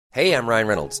Hey, I'm Ryan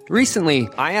Reynolds. Recently,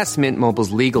 I asked Mint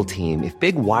Mobile's legal team if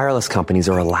big wireless companies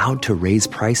are allowed to raise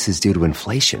prices due to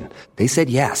inflation. They said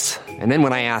yes. And then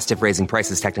when I asked if raising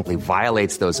prices technically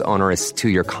violates those onerous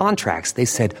two-year contracts, they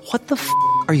said, "What the f***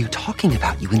 are you talking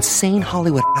about, you insane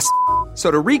Hollywood ass?" So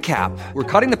to recap, we're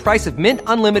cutting the price of Mint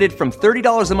Unlimited from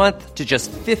 $30 a month to just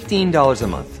 $15 a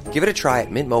month. Give it a try at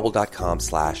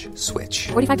mintmobile.com/switch.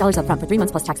 $45 up front for 3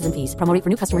 months plus taxes and fees. Promo rate for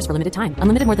new customers for limited time.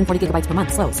 Unlimited more than 40 gigabytes per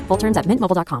month. Slows full terms at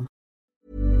mintmobile.com.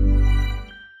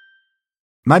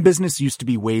 My business used to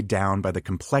be weighed down by the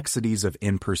complexities of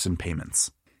in-person payments.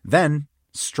 Then,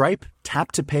 Stripe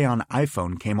Tap to Pay on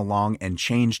iPhone came along and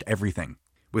changed everything.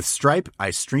 With Stripe,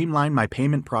 I streamlined my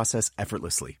payment process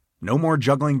effortlessly. No more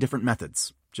juggling different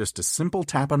methods. Just a simple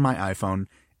tap on my iPhone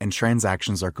and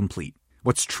transactions are complete.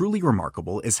 What's truly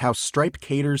remarkable is how Stripe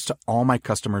caters to all my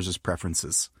customers'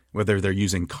 preferences. Whether they're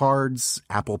using cards,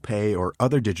 Apple Pay, or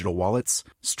other digital wallets,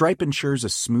 Stripe ensures a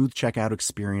smooth checkout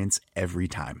experience every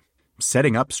time.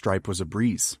 Setting up Stripe was a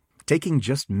breeze, taking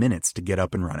just minutes to get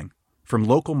up and running. From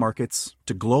local markets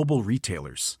to global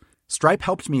retailers, Stripe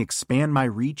helped me expand my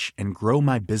reach and grow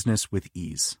my business with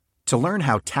ease. To learn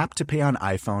how Tap to Pay on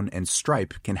iPhone and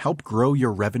Stripe can help grow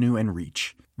your revenue and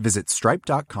reach, visit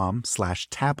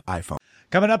stripe.com/tapiphone.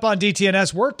 Coming up on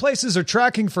DTNS, workplaces are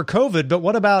tracking for COVID, but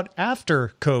what about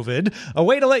after COVID? A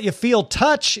way to let you feel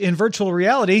touch in virtual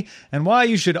reality, and why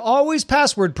you should always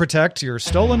password protect your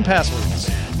stolen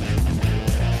passwords.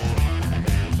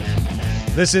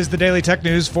 This is the Daily Tech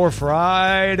News for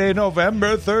Friday,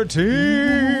 November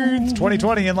 13th,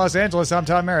 2020 in Los Angeles. I'm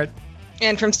Tom Merritt.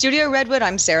 And from Studio Redwood,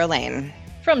 I'm Sarah Lane.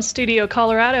 From Studio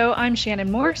Colorado, I'm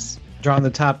Shannon Morse. Drawing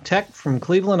the top tech from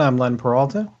Cleveland, I'm Len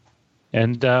Peralta.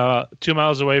 And 2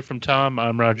 miles away from Tom,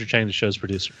 I'm Roger Chang, the show's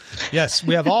producer. Yes,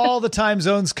 we have all the time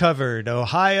zones covered.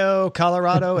 Ohio,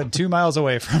 Colorado, and 2 miles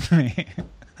away from me.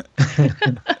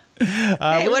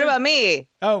 Hey, what about me?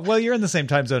 Oh, well, you're in the same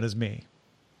time zone as me.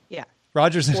 Yeah.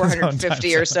 Roger's in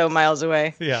 450 or so miles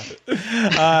away. Yeah.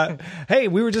 Hey,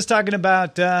 we were just talking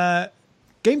about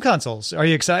game consoles. Are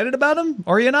you excited about them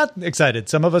or are you not excited?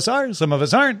 Some of us are, some of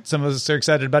us aren't. Some of us are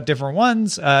excited about different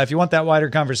ones. If you want that wider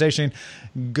conversation,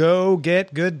 go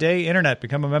get Good Day Internet.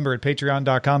 Become a member at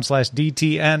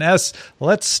patreon.com/DTNS.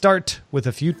 Let's start with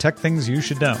a few tech things you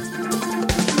should know.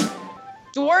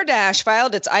 DoorDash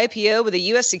filed its IPO with the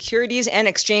U.S. Securities and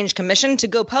Exchange Commission to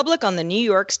go public on the New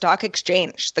York Stock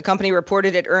Exchange. The company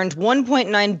reported it earned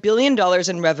 $1.9 billion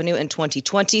in revenue in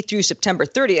 2020 through September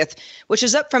 30th, which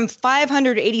is up from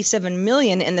 $587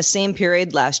 million in the same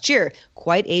period last year.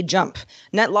 Quite a jump.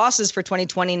 Net losses for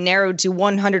 2020 narrowed to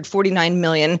 $149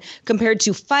 million compared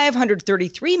to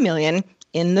 $533 million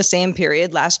in the same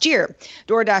period last year.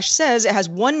 DoorDash says it has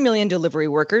 1 million delivery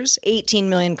workers, 18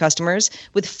 million customers,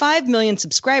 with 5 million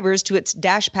subscribers to its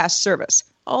DashPass service.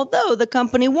 Although the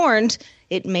company warned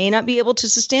it may not be able to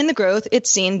sustain the growth it's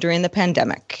seen during the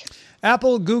pandemic.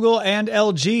 Apple, Google, and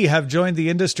LG have joined the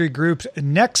industry group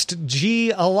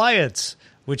NextG Alliance,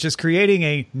 which is creating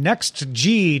a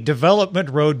NextG development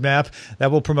roadmap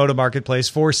that will promote a marketplace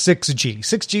for 6G.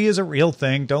 6G is a real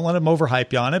thing. Don't let them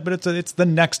overhype you on it, but it's the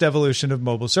next evolution of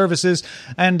mobile services.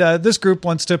 And this group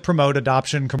wants to promote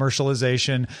adoption,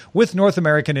 commercialization with North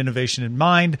American innovation in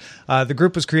mind. The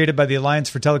group was created by the Alliance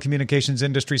for Telecommunications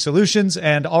Industry Solutions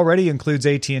and already includes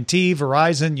AT&T,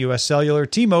 Verizon, US Cellular,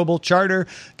 T-Mobile, Charter,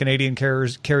 Canadian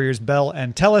carriers Bell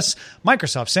and Telus,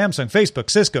 Microsoft, Samsung,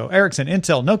 Facebook, Cisco, Ericsson,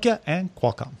 Intel, Nokia, and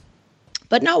Qualcomm.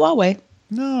 But not Huawei.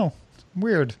 No.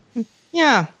 Weird.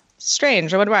 Yeah.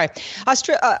 Strange. I wonder why.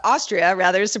 Austria,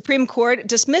 Supreme Court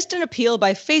dismissed an appeal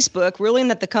by Facebook ruling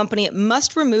that the company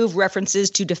must remove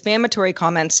references to defamatory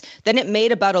comments that it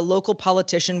made about a local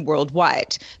politician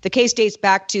worldwide. The case dates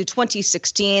back to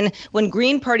 2016 when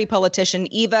Green Party politician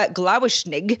Eva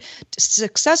Glauschnig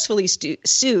successfully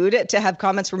sued to have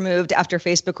comments removed after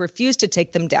Facebook refused to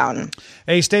take them down.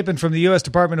 A statement from the U.S.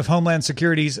 Department of Homeland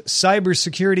Security's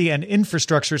Cybersecurity and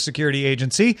Infrastructure Security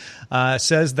Agency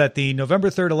says that the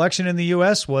November 3rd election in the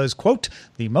U.S. was, quote,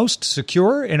 the most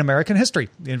secure in American history.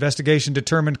 The investigation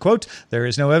determined, quote, there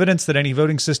is no evidence that any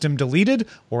voting system deleted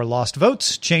or lost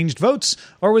votes, changed votes,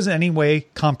 or was in any way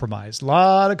compromised. A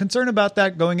lot of concern about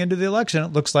that going into the election.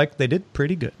 It looks like they did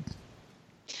pretty good.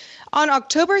 On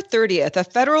October 30th, a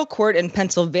federal court in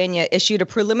Pennsylvania issued a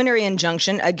preliminary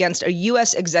injunction against a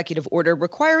U.S. executive order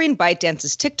requiring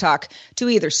ByteDance's TikTok to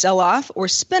either sell off or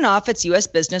spin off its U.S.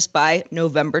 business by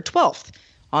November 12th.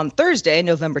 On Thursday,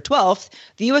 November 12th,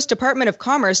 the U.S. Department of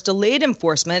Commerce delayed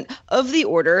enforcement of the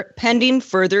order pending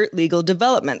further legal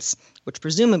developments, which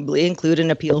presumably include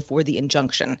an appeal for the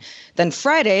injunction. Then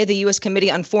Friday, the U.S.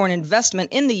 Committee on Foreign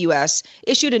Investment in the U.S.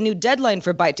 issued a new deadline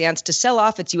for ByteDance to sell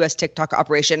off its U.S. TikTok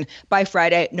operation by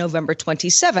Friday, November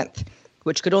 27th,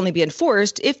 which could only be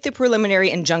enforced if the preliminary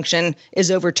injunction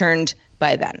is overturned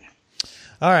by then.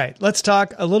 All right, let's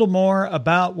talk a little more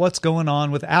about what's going on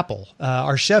with Apple.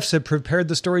 Our chefs have prepared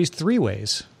the stories 3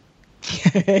 ways.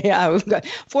 Yeah, we've got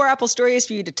 4 Apple stories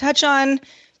for you to touch on,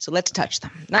 so let's touch them.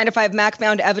 9to5Mac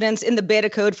found evidence in the beta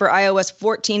code for iOS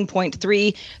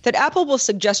 14.3 that Apple will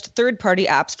suggest third-party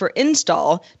apps for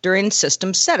install during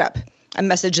system setup. A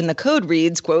message in the code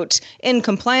reads, quote, "In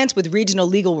compliance with regional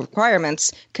legal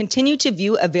requirements, continue to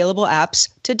view available apps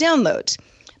to download."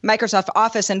 Microsoft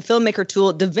Office and filmmaker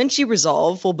tool DaVinci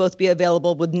Resolve will both be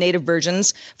available with native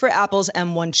versions for Apple's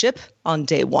M1 chip on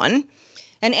day 1.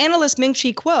 And analyst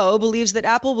Ming-Chi Kuo believes that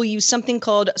Apple will use something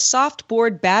called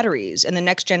softboard batteries in the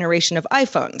next generation of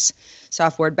iPhones.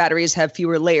 Softboard batteries have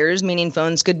fewer layers, meaning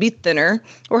phones could be thinner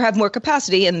or have more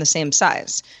capacity in the same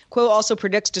size. Kuo also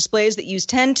predicts displays that use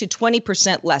 10 to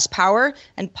 20% less power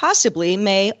and possibly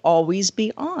may always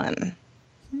be on.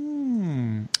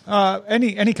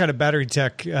 Any kind of battery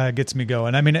tech gets me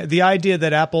going. I mean, the idea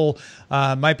that Apple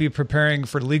might be preparing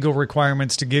for legal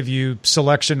requirements to give you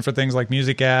selection for things like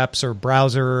music apps or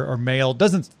browser or mail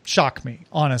doesn't shock me,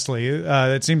 honestly.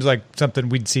 It seems like something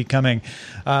we'd see coming.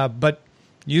 But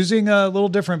using a little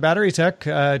different battery tech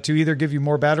to either give you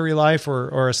more battery life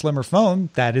or a slimmer phone,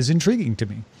 that is intriguing to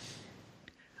me.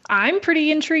 I'm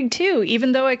pretty intrigued too,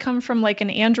 even though I come from like an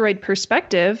Android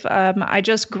perspective. I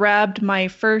just grabbed my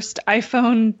first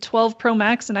iPhone 12 Pro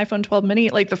Max and iPhone 12 mini,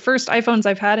 like the first iPhones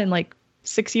I've had in like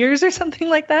 6 years or something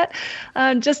like that,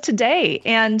 just today.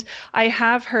 And I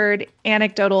have heard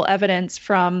anecdotal evidence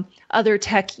from other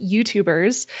tech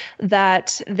YouTubers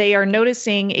that they are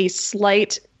noticing a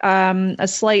slight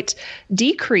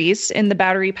decrease in the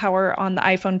battery power on the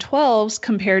iPhone 12s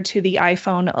compared to the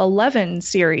iPhone 11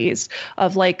 series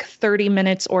of like 30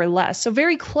 minutes or less. So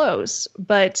very close,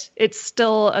 but it's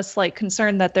still a slight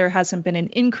concern that there hasn't been an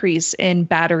increase in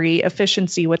battery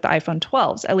efficiency with the iPhone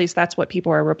 12s. At least that's what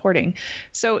people are reporting.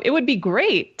 So it would be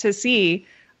great to see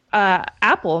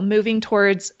Apple moving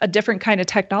towards a different kind of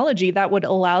technology that would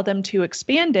allow them to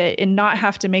expand it and not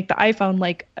have to make the iPhone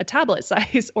like a tablet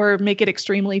size or make it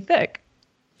extremely thick.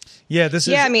 Yeah, this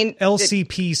is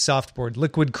LCP softboard,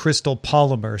 liquid crystal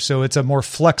polymer. So it's a more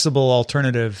flexible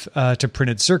alternative to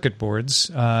printed circuit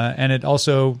boards. And it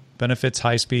also benefits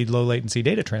high-speed, low-latency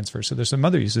data transfer. So there's some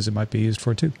other uses it might be used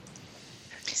for, too.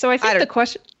 So I think the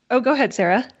question... Oh, go ahead,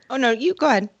 Sarah. Oh, no, you go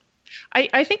ahead.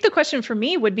 I think the question for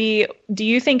me would be, do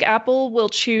you think Apple will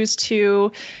choose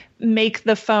to make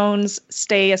the phones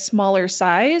stay a smaller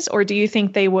size, or do you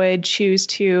think they would choose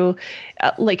to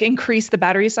increase the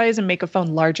battery size and make a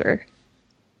phone larger?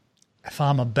 If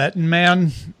I'm a betting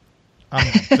man, I'm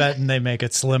betting they make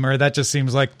it slimmer. That just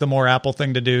seems like the more Apple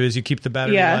thing to do is you keep the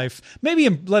battery life. Maybe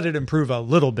let it improve a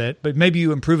little bit, but maybe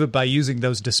you improve it by using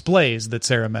those displays that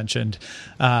Sarah mentioned.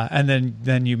 And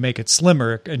then you make it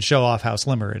slimmer and show off how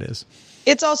slimmer it is.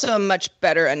 It's also a much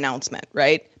better announcement,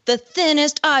 right? The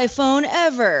thinnest iPhone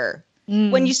ever.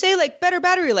 When you say like better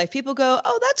battery life, people go,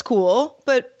 oh, that's cool.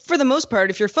 But for the most part,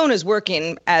 if your phone is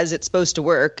working as it's supposed to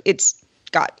work, it's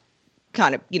got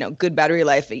kind of, good battery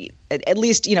life, at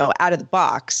least, out of the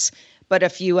box. But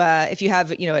if you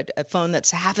have, a phone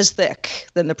that's half as thick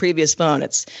than the previous phone,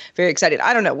 it's very exciting.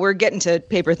 I don't know. We're getting to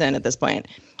paper thin at this point.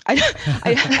 I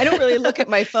don't really look at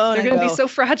my phone. They're going to be so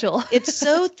fragile. It's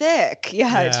so thick.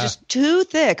 Yeah, it's just too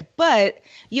thick. But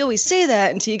you always say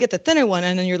that until you get the thinner one,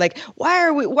 and then you're like,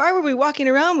 why were we walking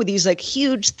around with these like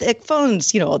huge thick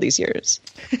phones, all these years?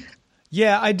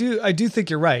 Yeah, I do think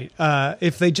you're right.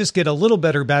 If they just get a little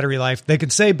better battery life, they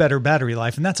could say better battery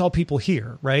life, and that's all people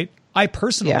hear, right? I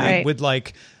personally would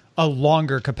like a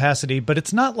longer capacity, but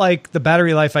it's not like the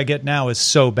battery life I get now is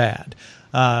so bad.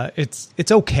 It's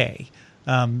okay.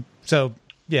 I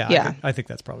think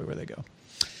that's probably where they go.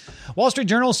 Wall Street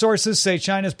Journal sources say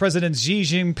China's President Xi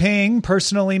Jinping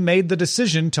personally made the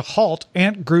decision to halt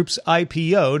Ant Group's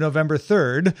IPO November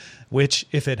 3rd, which,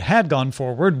 if it had gone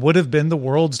forward, would have been the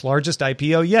world's largest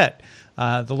IPO yet.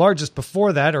 The largest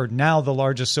before that, or now the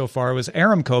largest so far, was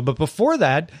Aramco. But before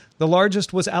that, the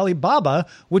largest was Alibaba,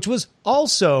 which was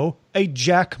also a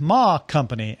Jack Ma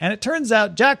company. And it turns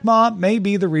out Jack Ma may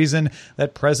be the reason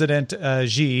that President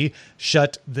Xi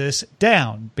shut this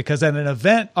down. Because at an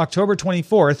event October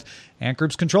 24th, Ant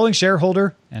Group's controlling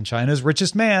shareholder and China's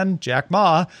richest man, Jack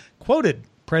Ma, quoted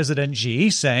President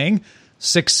Xi saying,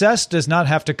 Success does not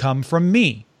have to come from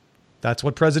me. That's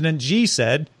what President Xi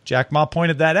said. Jack Ma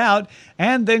pointed that out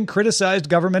and then criticized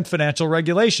government financial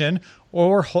regulation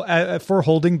for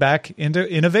holding back into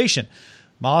innovation.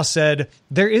 Ma said,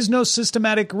 there is no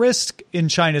systematic risk in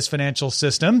China's financial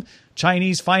system.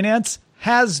 Chinese finance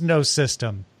has no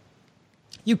system.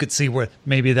 You could see where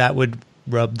maybe that would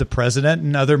rub the president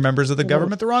and other members of the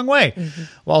government the wrong way.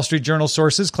 Wall Street Journal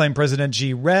sources claim President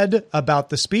Xi read about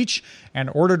the speech and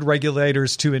ordered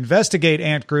regulators to investigate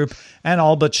Ant Group and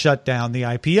all but shut down the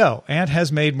IPO. Ant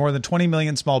has made more than 20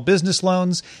 million small business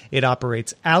loans. It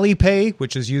operates Alipay,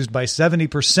 which is used by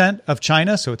 70% of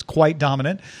China, so it's quite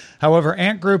dominant. However,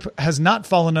 Ant Group has not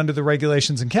fallen under the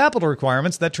regulations and capital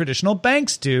requirements that traditional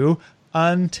banks do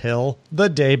until the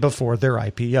day before their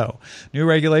IPO. New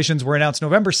regulations were announced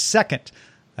November 2nd.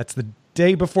 That's the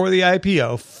day before the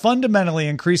IPO, fundamentally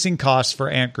increasing costs for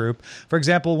Ant Group. For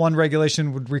example, one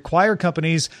regulation would require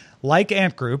companies like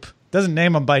Ant Group, doesn't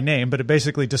name them by name, but it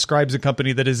basically describes a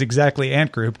company that is exactly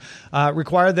Ant Group,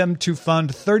 require them to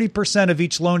fund 30% of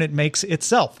each loan it makes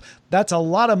itself. That's a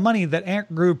lot of money that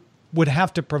Ant Group would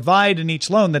have to provide in each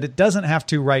loan that it doesn't have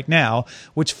to right now,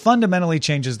 which fundamentally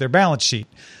changes their balance sheet.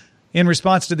 In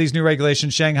response to these new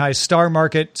regulations, Shanghai's Star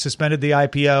Market suspended the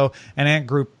IPO, and Ant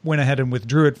Group went ahead and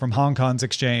withdrew it from Hong Kong's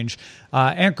exchange.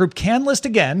 Ant Group can list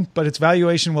again, but its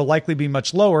valuation will likely be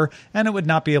much lower, and it would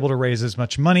not be able to raise as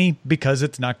much money because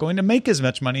it's not going to make as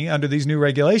much money under these new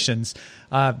regulations.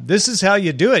 This is how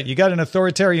you do it. You got an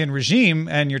authoritarian regime,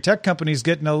 and your tech company's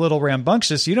getting a little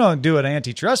rambunctious. You don't do an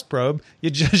antitrust probe. You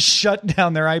just shut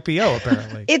down their IPO,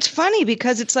 apparently. It's funny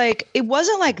because it's like, it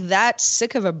wasn't like that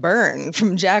sick of a burn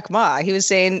from Jack Ma. He was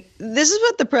saying, this is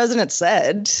what the president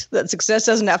said, that success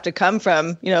doesn't have to come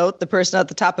from, the person at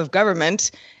the top of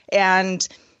government. And,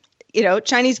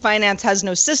 Chinese finance has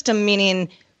no system, meaning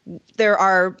there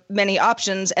are many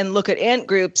options, and look at Ant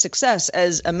Group's success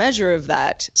as a measure of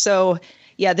that. So,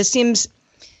 yeah, this seems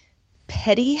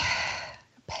petty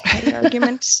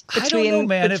argument between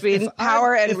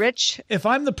power and rich. If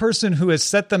I'm the person who has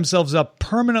set themselves up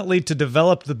permanently to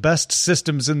develop the best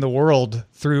systems in the world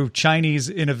through Chinese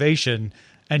innovation,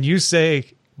 and you say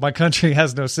my country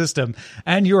has no system,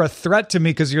 and you're a threat to me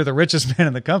because you're the richest man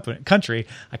in the country,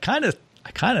 I kind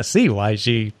of see why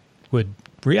she would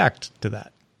react to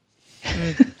that.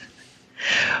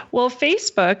 Well,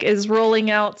 Facebook is rolling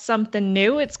out something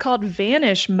new. It's called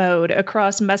Vanish Mode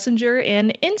across Messenger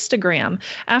and Instagram.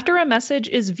 After a message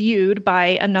is viewed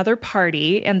by another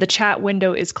party and the chat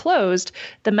window is closed,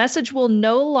 the message will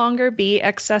no longer be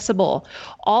accessible.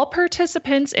 All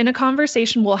participants in a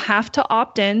conversation will have to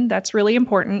opt in, that's really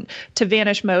important, to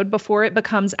Vanish Mode before it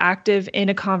becomes active in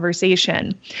a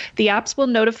conversation. The apps will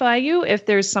notify you if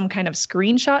there's some kind of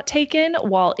screenshot taken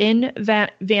while in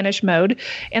Vanish Mode,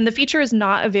 and the feature is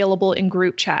not available in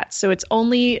group chats, so it's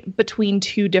only between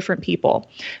two different people.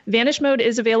 Vanish Mode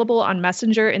is available on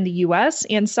Messenger in the US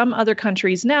and some other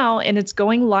countries now, and it's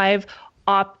going live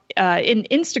in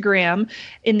Instagram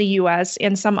in the US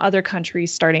and some other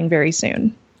countries starting very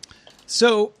soon.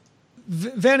 So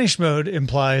Vanish Mode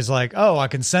implies like, oh, I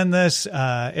can send this,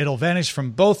 it'll vanish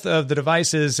from both of the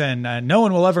devices, and no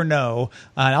one will ever know.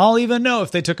 I'll even know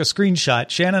if they took a screenshot.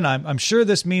 Shannon, I'm sure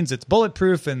this means it's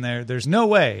bulletproof, and there's no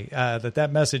way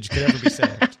that message could ever be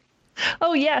saved.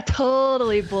 Oh, yeah,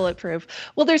 totally bulletproof.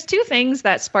 Well, there's two things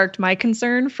that sparked my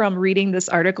concern from reading this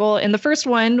article. And the first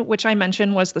one, which I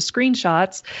mentioned, was the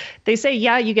screenshots. They say,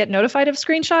 yeah, you get notified of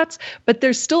screenshots, but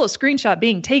there's still a screenshot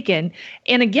being taken.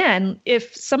 And again,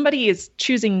 if somebody is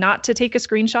choosing not to take a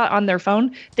screenshot on their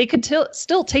phone, they could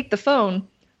still take the phone,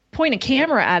 point a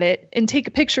camera at it, and take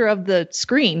a picture of the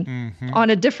screen on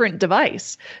a different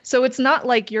device. So it's not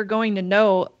like you're going to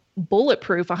know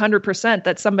bulletproof 100%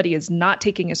 that somebody is not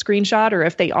taking a screenshot, or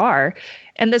if they are.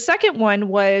 And the second one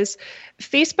was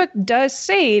Facebook does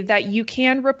say that you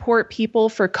can report people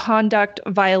for conduct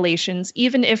violations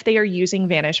even if they are using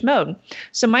Vanish Mode.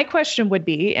 So my question would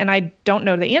be, and I don't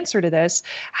know the answer to this,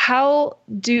 how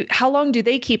long do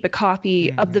they keep a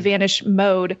copy of the Vanish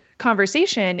Mode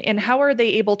conversation, and how are they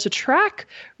able to track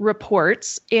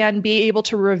reports and be able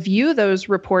to review those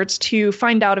reports to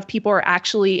find out if people are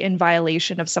actually in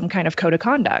violation of some kind of code of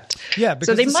conducted? Yeah, because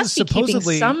so they this must is be keeping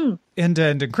supposedly some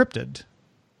end-to-end encrypted.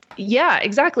 Yeah,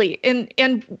 exactly. And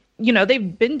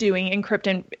they've been doing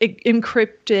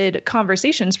encrypted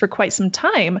conversations for quite some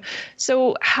time.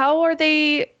 So how are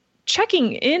they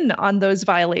checking in on those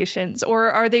violations,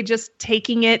 or are they just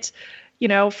taking it,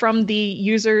 from the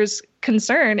user's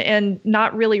concern and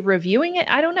not really reviewing it?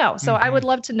 I don't know. So I would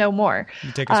love to know more.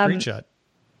 You take a screenshot.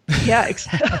 Yeah,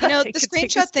 exactly. The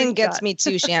screenshot thing gets me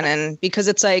too, Shannon, because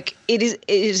it's like it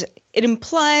is it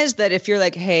implies that if you're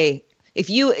like, hey, if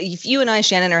you and I,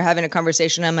 Shannon, are having a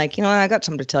conversation, I'm like, I got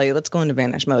something to tell you. Let's go into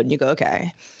vanish mode. And you go,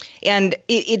 okay. And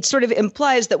it sort of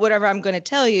implies that whatever I'm going to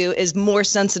tell you is more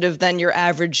sensitive than your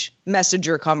average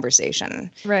messenger conversation.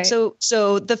 Right.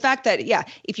 So the fact that,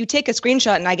 if you take a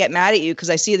screenshot and I get mad at you because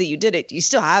I see that you did it, you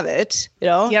still have it.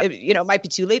 Yep. It might be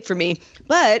too late for me.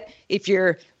 But if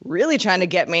you're really trying to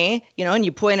get me, and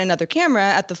you point another camera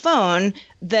at the phone,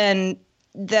 then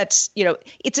that's,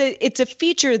 it's a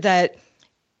feature that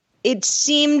it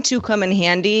seemed to come in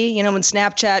handy. When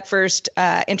Snapchat first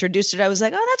introduced it, I was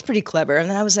like, oh, that's pretty clever. And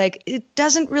then I was like, it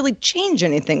doesn't really change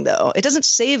anything, though. It doesn't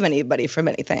save anybody from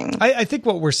anything. I think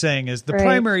what we're saying is the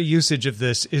primary usage of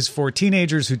this is for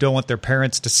teenagers who don't want their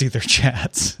parents to see their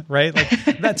chats, right? Like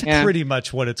that's pretty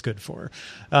much what it's good for.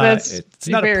 It's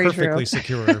not a perfectly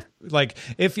secure. Like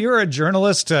if you're a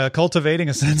journalist cultivating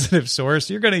a sensitive source,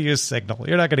 you're going to use Signal.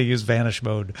 You're not going to use vanish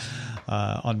mode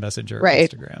on Messenger or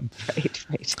Instagram. Right.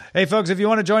 Hey, folks, if you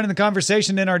want to join in the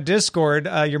conversation in our Discord,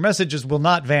 your messages will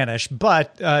not vanish,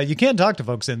 but you can talk to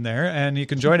folks in there, and you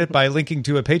can join it by linking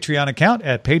to a Patreon account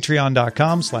at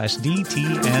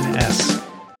patreon.com/DTNS.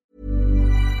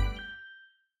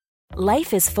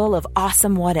 Life is full of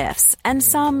awesome what-ifs, and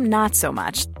some not so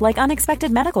much, like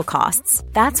unexpected medical costs.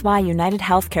 That's why United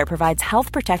Healthcare provides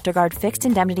Health Protector Guard fixed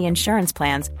indemnity insurance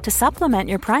plans to supplement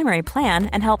your primary plan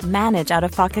and help manage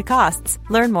out-of-pocket costs.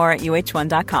 Learn more at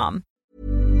UH1.com.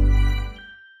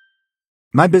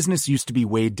 My business used to be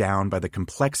weighed down by the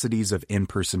complexities of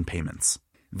in-person payments.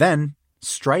 Then,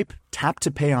 Stripe Tap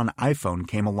to Pay on iPhone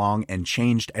came along and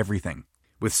changed everything.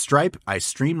 With Stripe, I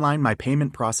streamlined my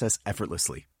payment process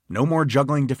effortlessly. No more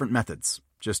juggling different methods.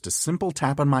 Just a simple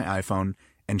tap on my iPhone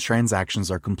and transactions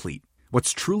are complete.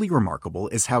 What's truly remarkable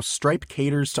is how Stripe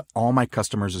caters to all my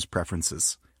customers'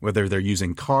 preferences. Whether they're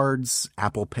using cards,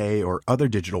 Apple Pay, or other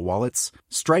digital wallets,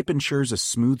 Stripe ensures a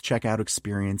smooth checkout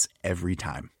experience every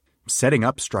time. Setting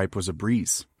up Stripe was a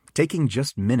breeze, taking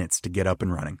just minutes to get up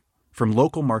and running. From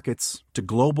local markets to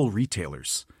global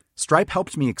retailers, Stripe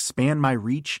helped me expand my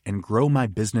reach and grow my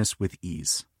business with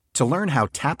ease. To learn how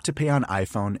Tap to Pay on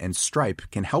iPhone and Stripe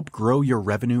can help grow your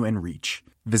revenue and reach,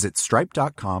 visit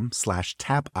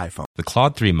stripe.com/tapiphone. The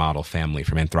Claude 3 model family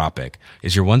from Anthropic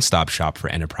is your one-stop shop for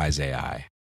enterprise AI.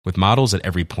 With models at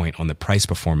every point on the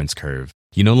price-performance curve,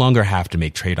 you no longer have to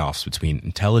make trade-offs between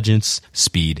intelligence,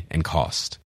 speed, and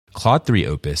cost. Claude 3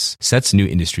 Opus sets new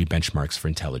industry benchmarks for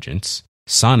intelligence.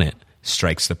 Sonnet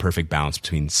strikes the perfect balance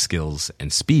between skills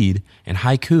and speed. And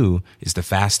Haiku is the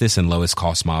fastest and lowest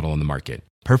cost model in the market,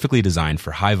 perfectly designed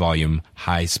for high-volume,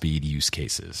 high-speed use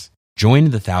cases.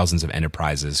 Join the thousands of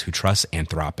enterprises who trust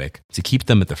Anthropic to keep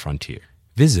them at the frontier.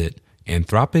 Visit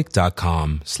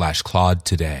anthropic.com/Claude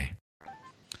today.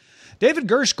 David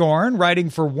Gershgorn, writing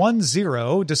for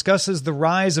 1Zero, discusses the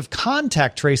rise of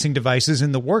contact tracing devices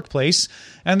in the workplace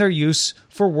and their use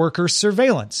for worker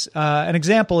surveillance. An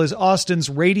example is Austin's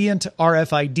Radiant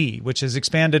RFID, which has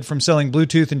expanded from selling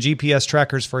Bluetooth and GPS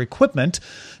trackers for equipment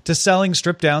to selling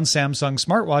stripped-down Samsung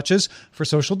smartwatches for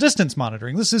social distance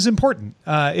monitoring. This is important.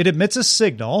 It emits a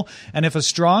signal, and if a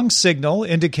strong signal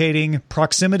indicating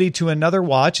proximity to another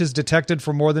watch is detected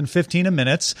for more than 15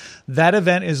 minutes, that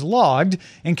event is logged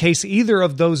in case either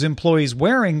of those employees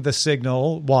wearing the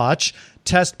signal watch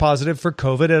test positive for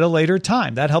COVID at a later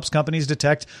time. That helps companies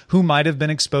detect who might have been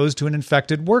exposed to an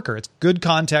infected worker. It's good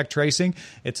contact tracing.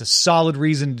 It's a solid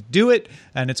reason to do it,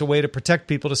 and it's a way to protect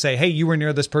people to say, hey, you were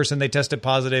near this person, they tested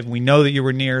positive, we know that you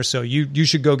were near, so you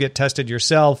should go get tested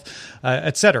yourself,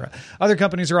 etc. Other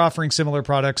companies are offering similar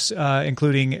products,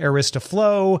 including Arista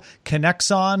Flow.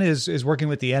 Connexon is working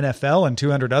with the NFL and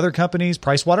 200 other companies.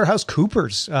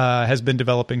 PricewaterhouseCoopers has been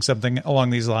developing something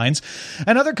along these lines.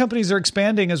 And other companies are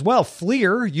expanding as well.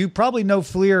 FLIR, you probably know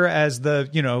FLIR as the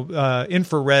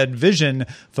infrared vision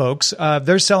folks.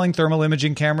 They're selling thermal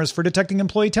imaging cameras for detecting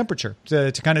employee temperature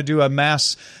to kind of do a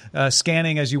mass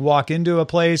scanning as you walk into a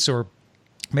place, or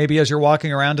maybe as you're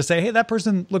walking around to say, hey, that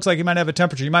person looks like he might have a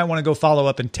temperature. You might want to go follow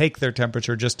up and take their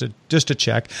temperature just to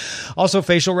check. Also,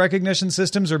 facial recognition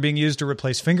systems are being used to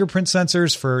replace fingerprint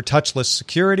sensors for touchless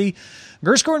security.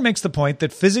 Gershgorn makes the point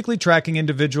that physically tracking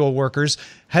individual workers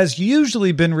has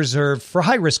usually been reserved for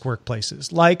high-risk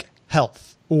workplaces like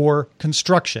health or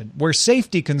construction, where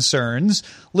safety concerns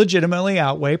legitimately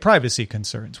outweigh privacy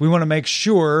concerns. We want to make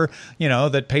sure,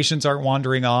 that patients aren't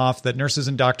wandering off, that nurses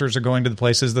and doctors are going to the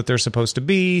places that they're supposed to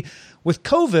be. With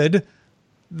COVID,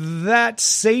 that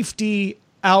safety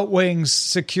outweighing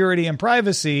security and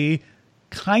privacy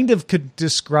kind of could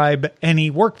describe any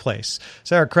workplace.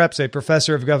 Sarah Krebs, a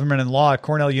professor of government and law at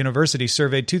Cornell University,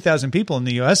 surveyed 2,000 people in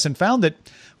the U.S. and found that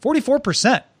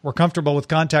 44% were comfortable with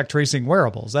contact tracing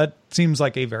wearables. That seems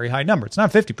like a very high number. It's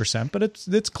not 50%, but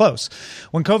it's close.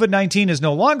 When COVID-19 is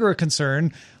no longer a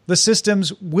concern, the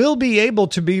systems will be able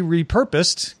to be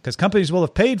repurposed because companies will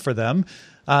have paid for them.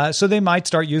 So they might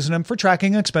start using them for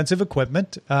tracking expensive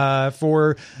equipment,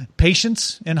 for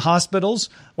patients in hospitals,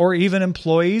 or even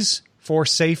employees for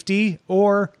safety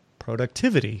or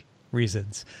productivity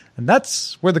reasons. And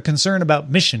that's where the concern about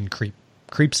mission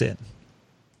creeps in.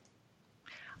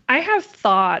 I have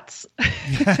thoughts.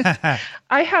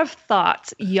 I have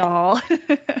thoughts, y'all.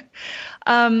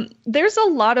 There's a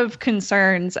lot of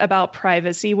concerns about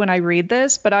privacy when I read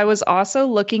this, but I was also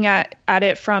looking at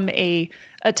it from a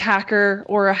attacker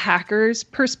or a hacker's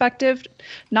perspective,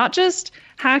 not just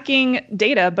hacking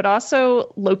data, but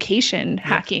also location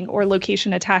hacking or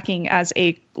location attacking as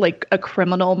a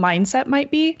criminal mindset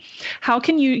might be. How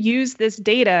can you use this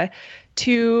data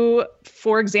to,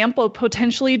 for example,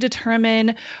 potentially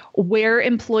determine where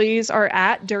employees are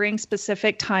at during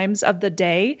specific times of the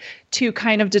day to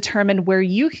kind of determine where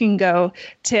you can go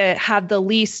to have the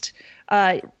least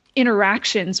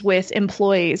interactions with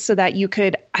employees so that you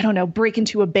could, I don't know, break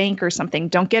into a bank or something.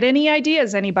 Don't get any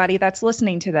ideas, anybody that's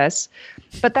listening to this.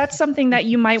 But that's something that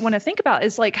you might want to think about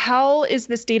is like, how is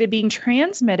this data being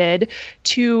transmitted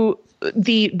to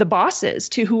the bosses,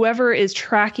 to whoever is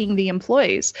tracking the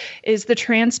employees? Is the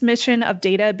transmission of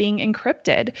data being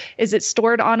encrypted? Is it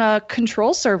stored on a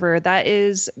control server that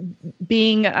is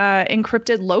being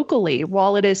encrypted locally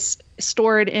while it is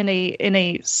stored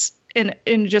in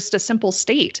just a simple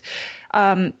state?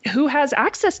 Who has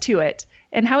access to it?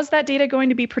 And how is that data going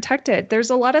to be protected? There's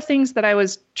a lot of things that I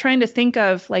was trying to think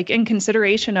of, like in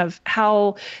consideration of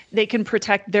how they can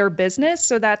protect their business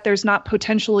so that there's not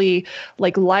potentially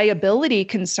like liability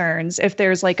concerns if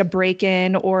there's like a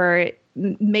break-in or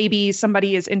maybe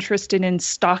somebody is interested in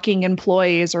stalking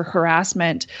employees or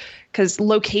harassment, because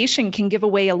location can give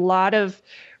away a lot of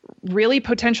really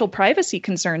potential privacy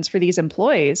concerns for these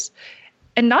employees.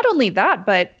 And not only that,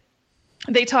 but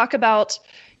they talk about,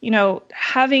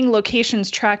 having locations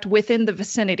tracked within the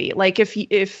vicinity. Like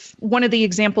if one of the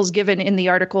examples given in the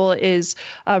article is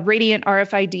Radiant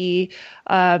RFID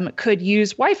could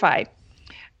use Wi-Fi.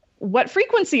 What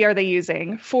frequency are they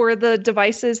using for the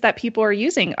devices that people are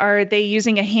using? Are they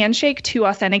using a handshake to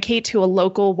authenticate to a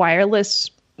local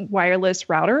wireless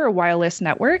router or wireless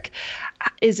network?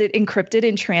 Is it encrypted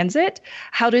in transit?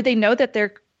 How do they know that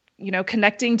they're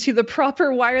connecting to the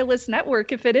proper wireless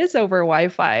network if it is over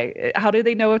Wi-Fi? How do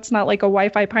they know it's not like a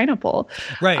Wi-Fi pineapple?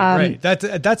 Right.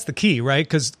 That's the key, right?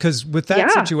 Because with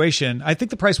that situation, I think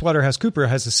the PricewaterhouseCoopers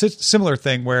has a similar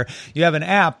thing where you have an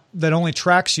app that only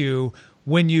tracks you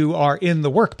when you are in the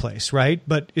workplace, right?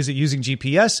 But is it using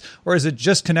GPS or is it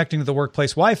just connecting to the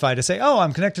workplace Wi-Fi to say, oh,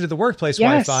 I'm connected to the workplace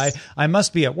Wi-Fi, I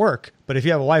must be at work. But if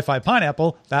you have a Wi-Fi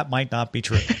pineapple, that might not be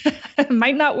true.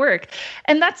 Might not work.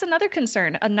 And that's another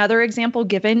concern. Another example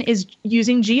given is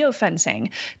using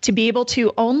geofencing to be able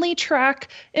to only track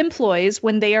employees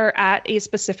when they are at a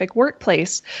specific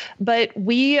workplace. But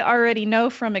we already know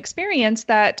from experience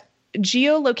that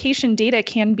geolocation data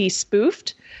can be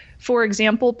spoofed. For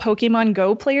example, Pokemon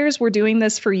Go players were doing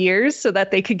this for years so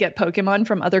that they could get Pokemon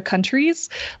from other countries.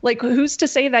 Like, who's to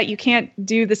say that you can't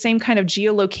do the same kind of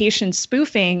geolocation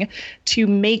spoofing to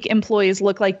make employees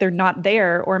look like they're not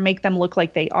there or make them look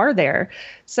like they are there?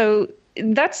 So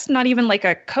that's not even like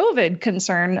a COVID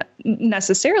concern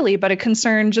necessarily, but a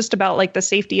concern just about like the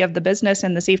safety of the business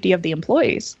and the safety of the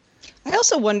employees. I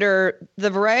also wonder the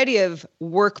variety of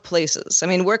workplaces. I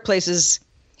mean, workplaces,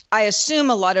 I assume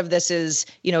a lot of this is,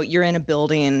 you're in a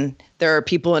building, there are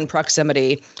people in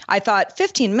proximity. I thought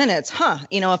 15 minutes,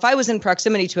 if I was in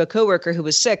proximity to a coworker who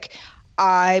was sick,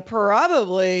 I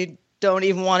probably don't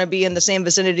even want to be in the same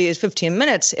vicinity as 15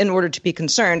 minutes in order to be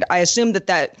concerned. I assume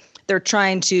that they're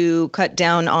trying to cut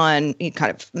down on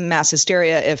kind of mass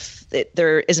hysteria if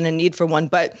there isn't a need for one.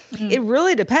 But it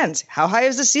really depends. How high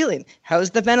is the ceiling? How is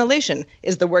the ventilation?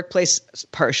 Is the workplace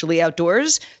partially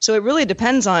outdoors? So it really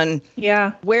depends on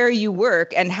where you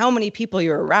work and how many people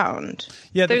you're around.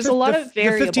 Yeah, there's a lot of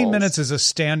variables. The 15 minutes is a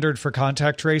standard for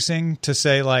contact tracing to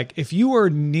say, like, if you are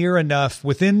near enough,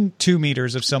 within 2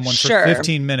 meters of someone for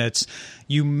 15 minutes,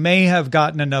 you may have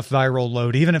gotten enough viral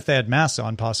load, even if they had masks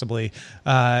on, possibly,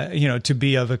 to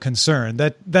be of a concern.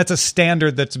 That's a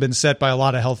standard that's been set by a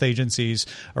lot of health agencies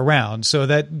around. So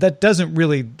that doesn't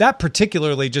really, that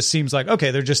particularly just seems like,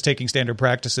 okay, they're just taking standard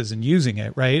practices and using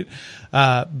it, right?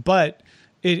 But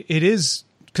it is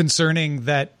concerning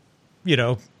that,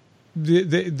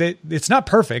 it's not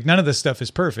perfect. None of this stuff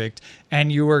is perfect.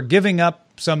 And you are giving up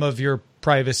some of your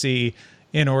privacy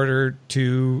in order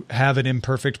to have an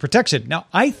imperfect protection. Now,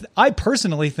 I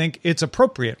personally think it's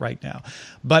appropriate right now,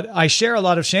 but I share a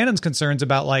lot of Shannon's concerns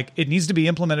about like it needs to be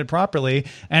implemented properly.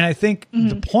 And I think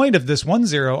the point of this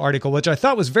 1.0 article, which I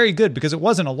thought was very good because it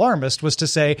wasn't alarmist, was to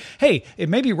say, hey, it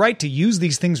may be right to use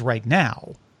these things right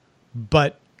now,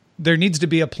 but there needs to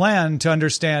be a plan to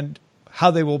understand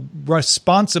how they will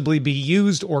responsibly be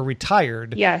used or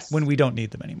retired when we don't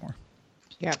need them anymore.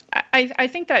 Yeah, I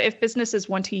think that if businesses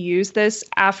want to use this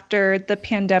after the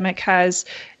pandemic has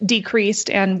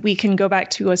decreased and we can go back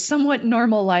to a somewhat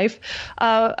normal life,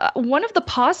 one of the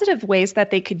positive ways that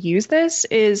they could use this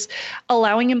is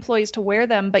allowing employees to wear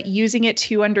them, but using it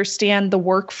to understand the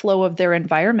workflow of their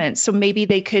environment. So maybe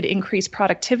they could increase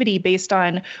productivity based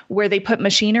on where they put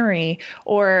machinery,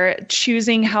 or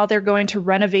choosing how they're going to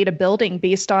renovate a building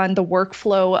based on the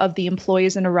workflow of the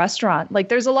employees in a restaurant. Like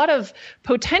there's a lot of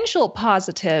potential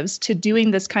positives to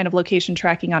doing this kind of location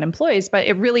tracking on employees, but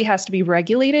it really has to be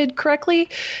regulated correctly.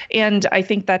 And I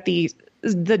think that the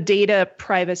data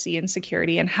privacy and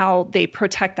security and how they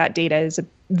protect that data is a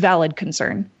valid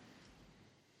concern.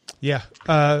 Yeah,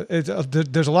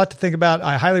 there's a lot to think about.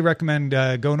 I highly recommend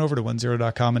going over to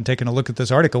 10.com and taking a look at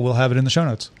this article. We'll have it in the show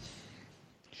notes.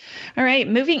 All right,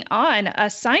 moving on.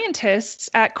 Scientists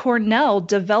at Cornell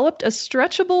developed a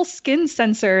stretchable skin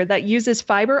sensor that uses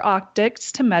fiber optics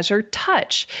to measure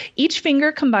touch. Each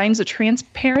finger combines a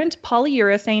transparent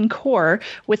polyurethane core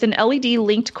with an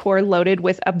LED-linked core loaded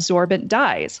with absorbent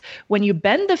dyes. When you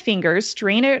bend the finger,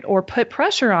 strain it, or put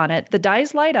pressure on it, the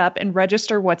dyes light up and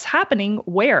register what's happening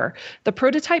where. The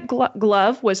prototype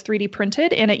glove was 3D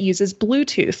printed, and it uses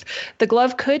Bluetooth. The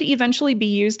glove could eventually be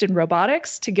used in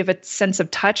robotics to give a sense of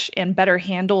touch and better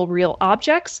handle real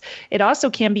objects. It also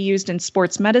can be used in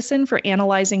sports medicine for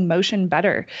analyzing motion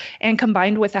better. And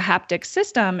combined with a haptic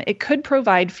system, it could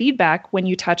provide feedback when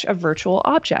you touch a virtual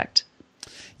object.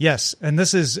 Yes, and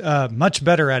this is much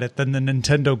better at it than the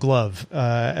Nintendo Glove,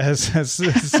 as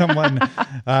someone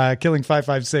Killing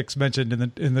 556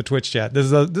 mentioned in the Twitch chat. This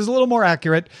is a little more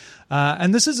accurate,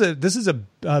 and this is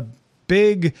a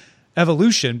big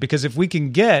evolution, because if we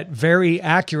can get very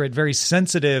accurate, very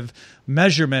sensitive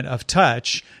measurement of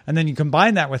touch, and then you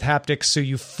combine that with haptics so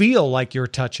you feel like you're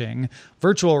touching,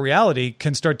 virtual reality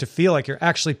can start to feel like you're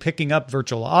actually picking up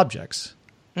virtual objects.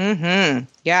 Mm-hmm.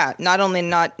 Yeah, not only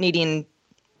not needing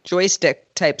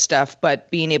joystick type stuff,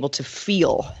 but being able to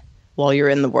feel while you're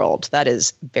in the world. That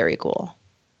is very cool.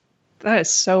 That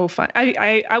is so fun.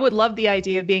 I would love the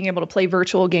idea of being able to play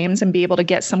virtual games and be able to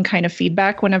get some kind of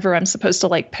feedback whenever I'm supposed to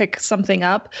like pick something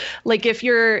up. Like if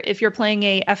you're playing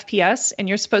a FPS and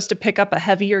you're supposed to pick up a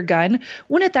heavier gun,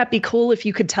 wouldn't that be cool if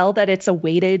you could tell that it's a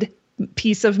weighted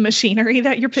piece of machinery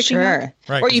that you're picking up?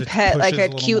 Right, or you pet like a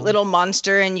cute little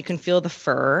monster and you can feel the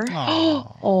fur.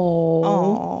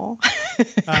 Oh.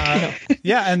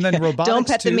 Yeah, and then robotics. Don't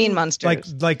pet too. The mean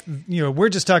monsters. Like we're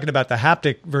just talking about the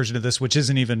haptic version of this, which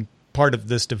isn't even part of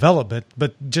this development,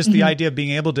 but just the idea of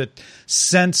being able to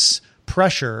sense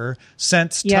pressure,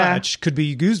 sense touch could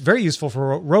be very useful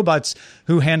for robots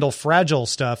who handle fragile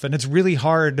stuff. And it's really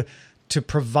hard to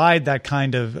provide that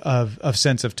kind of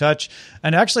sense of touch.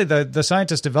 And actually the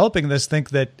scientists developing this think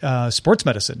that sports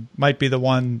medicine might be the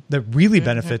one that really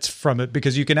benefits from it,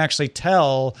 because you can actually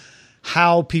tell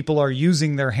how people are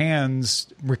using their hands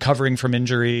recovering from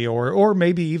injury, or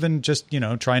maybe even just,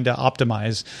 trying to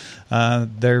optimize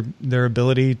their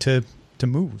ability to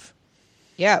move.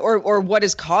 Yeah. Or what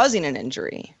is causing an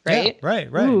injury, right? Yeah,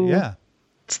 right. Ooh, yeah.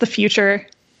 It's the future.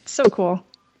 It's so cool.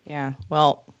 Yeah.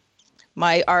 Well,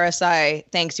 my RSI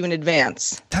thanks you in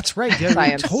advance. That's right. Yeah,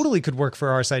 it totally could work for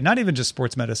RSI. Not even just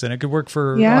sports medicine. It could work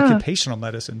for occupational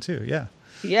medicine too. Yeah.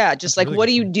 Yeah, just like, really what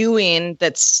are you doing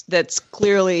that's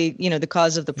clearly, the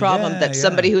cause of the problem that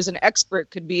somebody who's an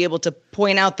expert could be able to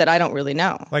point out that I don't really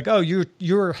know. Like, oh,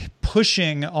 you're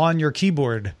pushing on your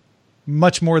keyboard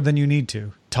much more than you need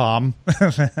to, Tom.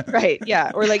 Right, yeah.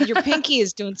 Or like your pinky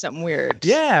is doing something weird.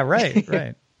 Yeah,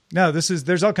 right. No,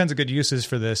 there's all kinds of good uses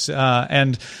for this.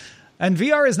 And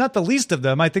VR is not the least of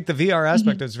them. I think the VR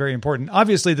aspect is very important.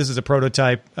 Obviously, this is a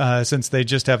prototype since they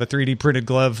just have a 3D printed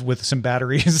glove with some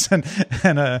batteries and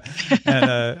a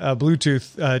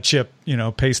Bluetooth chip,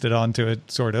 pasted onto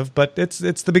it, sort of. But it's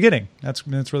the beginning. That's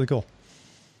really cool.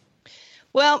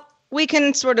 Well, we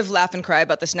can sort of laugh and cry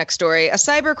about this next story. A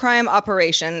cybercrime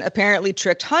operation apparently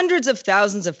tricked hundreds of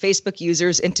thousands of Facebook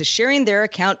users into sharing their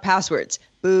account passwords.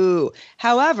 Boo.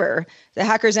 However, the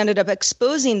hackers ended up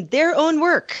exposing their own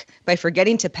work by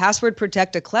forgetting to password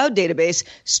protect a cloud database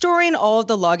storing all of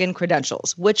the login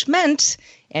credentials, which meant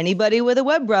Anybody with a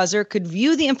web browser could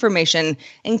view the information,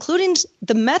 including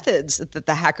the methods that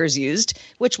the hackers used,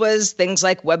 which was things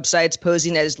like websites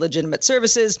posing as legitimate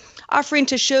services, offering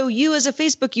to show you as a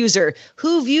Facebook user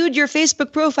who viewed your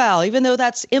Facebook profile, even though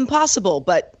that's impossible.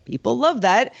 But people love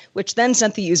that, which then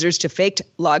sent the users to faked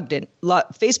Facebook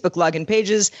login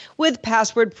pages with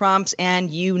password prompts,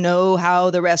 and you know how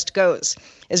the rest goes.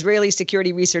 Israeli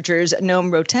security researchers Noam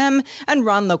Rotem and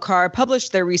Ron Lokar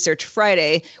published their research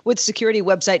Friday with security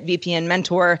website VPN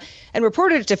Mentor and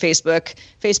reported it to Facebook.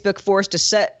 Facebook forced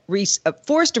a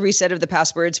reset of the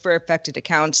passwords for affected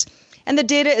accounts, and the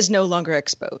data is no longer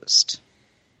exposed.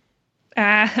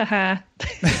 I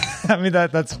mean,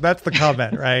 that's the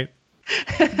comment, right?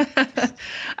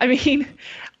 I mean,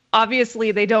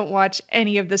 obviously they don't watch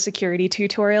any of the security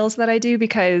tutorials that I do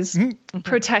because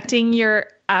protecting your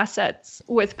assets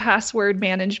with password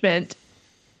management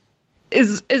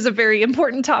is a very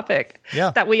important topic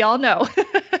that we all know.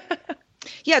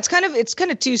 Yeah, it's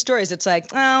kind of two stories. It's like,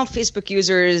 oh, Facebook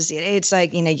users, it's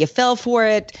like, you fell for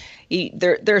it.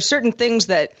 There are certain things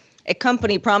that a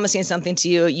company promising something to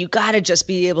you, you got to just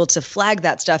be able to flag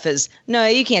that stuff as, no,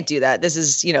 you can't do that. This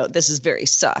is very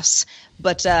sus.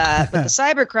 But the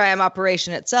cybercrime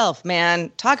operation itself,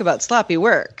 man, talk about sloppy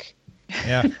work.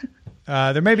 Yeah.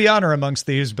 There may be honor amongst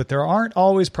thieves, but there aren't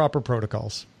always proper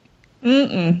protocols.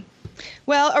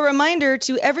 Well, a reminder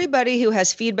to everybody who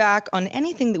has feedback on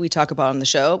anything that we talk about on the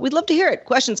show. We'd love to hear it.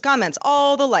 Questions, comments,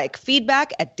 all the like.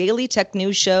 Feedback at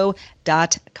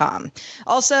dailytechnewsshow.com.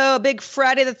 Also, a big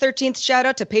Friday the 13th shout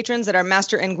out to patrons at our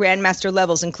Master and Grandmaster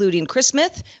levels, including Chris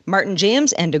Smith, Martin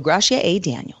James, and DeGracia A.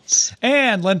 Daniels.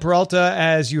 And Len Peralta,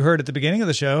 as you heard at the beginning of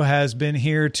the show, has been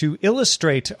here to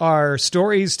illustrate our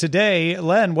stories today.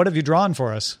 Len, what have you drawn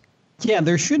for us? Yeah,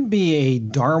 there should be a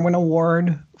Darwin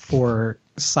Award for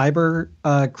cyber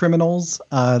criminals.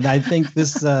 I think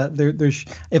this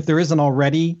if there isn't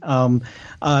already,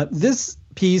 this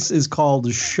piece is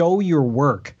called "Show Your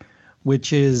Work,"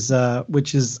 which is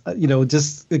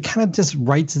just it kind of just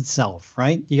writes itself,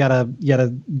 right? You got a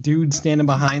dude standing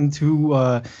behind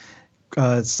two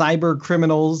cyber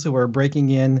criminals who are breaking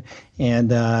in, and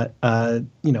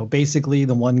basically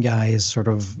the one guy is sort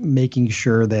of making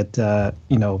sure that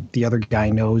the other guy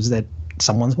knows that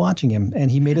someone's watching him,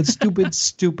 and he made a stupid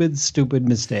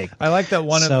mistake. I like that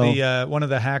one of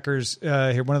the hackers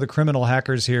here, one of the criminal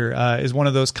hackers here, is one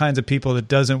of those kinds of people that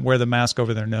doesn't wear the mask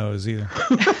over their nose either.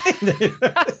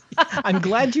 I'm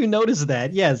glad you noticed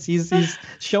that. Yes, he's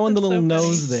showing the little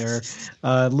nose there,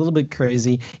 a little bit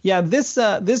crazy. Yeah, this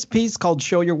piece called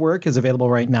 "Show Your Work" is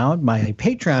available right now at my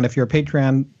Patreon. If you're a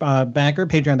Patreon backer,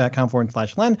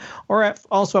 patreon.com/Len, or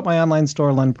also at my online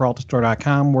store,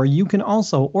 lenperaltastore.com, where you can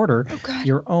also order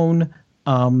your own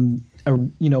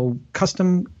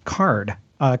custom card,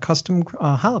 custom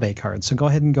holiday card. So go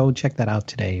ahead and go check that out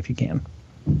today if you can.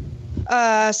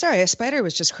 Sorry, a spider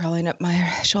was just crawling up my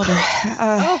shoulder.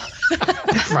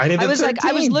 Friday the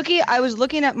 13th. I was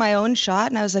looking at my own shot,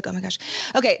 and I was like, oh my gosh.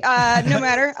 Okay, no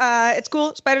matter. It's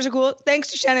cool. Spiders are cool. Thanks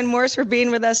to Shannon Morse for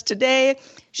being with us today.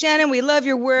 Shannon, we love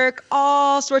your work.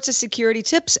 All sorts of security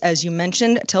tips, as you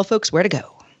mentioned. Tell folks where to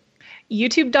go.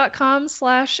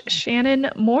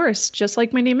 YouTube.com/Shannon Morse, just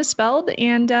like my name is spelled.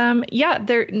 And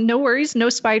there, no worries, no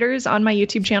spiders on my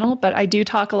YouTube channel, but I do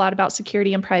talk a lot about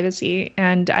security and privacy.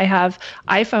 And I have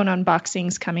iPhone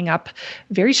unboxings coming up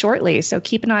very shortly. So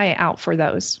keep an eye out for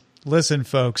those. Listen,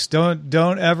 folks,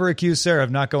 don't ever accuse Sarah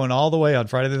of not going all the way on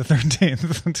Friday the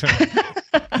 13th to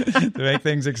make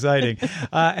things exciting.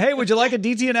 Hey, would you like a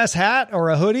DTNS hat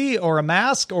or a hoodie or a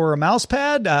mask or a mouse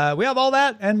pad? We have all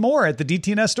that and more at the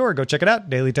DTNS store. Go check it out,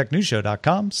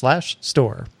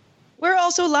 dailytechnewsshow.com/store. We're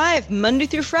also live Monday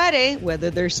through Friday,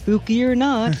 whether they're spooky or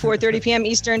not, 4:30 p.m.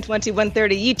 Eastern,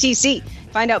 21:30 UTC.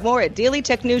 Find out more at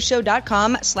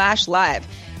dailytechnewsshow.com/live.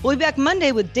 We'll be back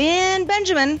Monday with Dan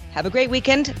Benjamin. Have a great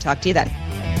weekend. Talk to you then.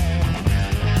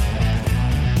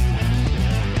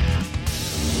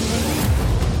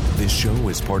 This show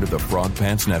is part of the Frog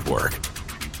Pants Network.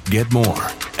 Get more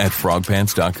at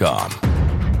frogpants.com.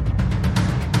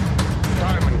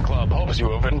 Diamond Club hopes you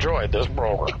have enjoyed this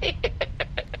program.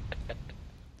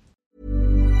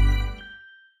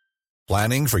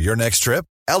 Planning for your next trip?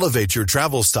 Elevate your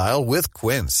travel style with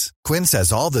Quince. Quince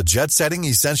has all the jet-setting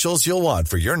essentials you'll want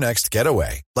for your next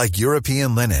getaway, like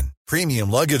European linen,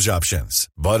 premium luggage options,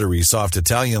 buttery soft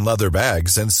Italian leather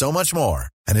bags, and so much more.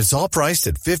 And it's all priced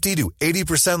at 50 to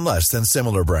 80% less than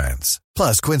similar brands.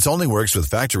 Plus, Quince only works with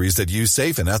factories that use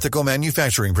safe and ethical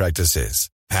manufacturing practices.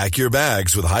 Pack your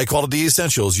bags with high-quality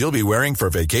essentials you'll be wearing for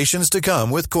vacations to come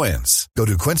with Quince. Go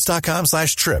to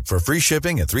quince.com/trip for free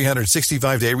shipping and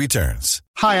 365-day returns.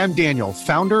 Hi, I'm Daniel,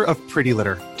 founder of Pretty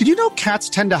Litter. Did you know cats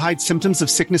tend to hide symptoms of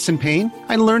sickness and pain?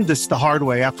 I learned this the hard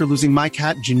way after losing my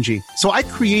cat, Gingy. So I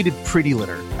created Pretty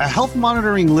Litter, a health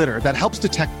monitoring litter that helps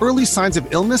detect early signs of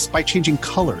illness by changing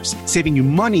colors, saving you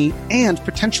money and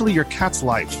potentially your cat's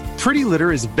life. Pretty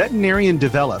Litter is veterinarian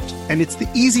developed, and it's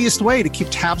the easiest way to keep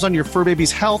tabs on your fur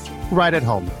baby's health right at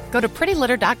home. Go to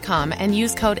prettylitter.com and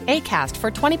use code ACAST for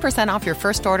 20% off your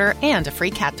first order and a free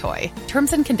cat toy.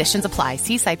 Terms and conditions apply.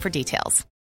 See site for details.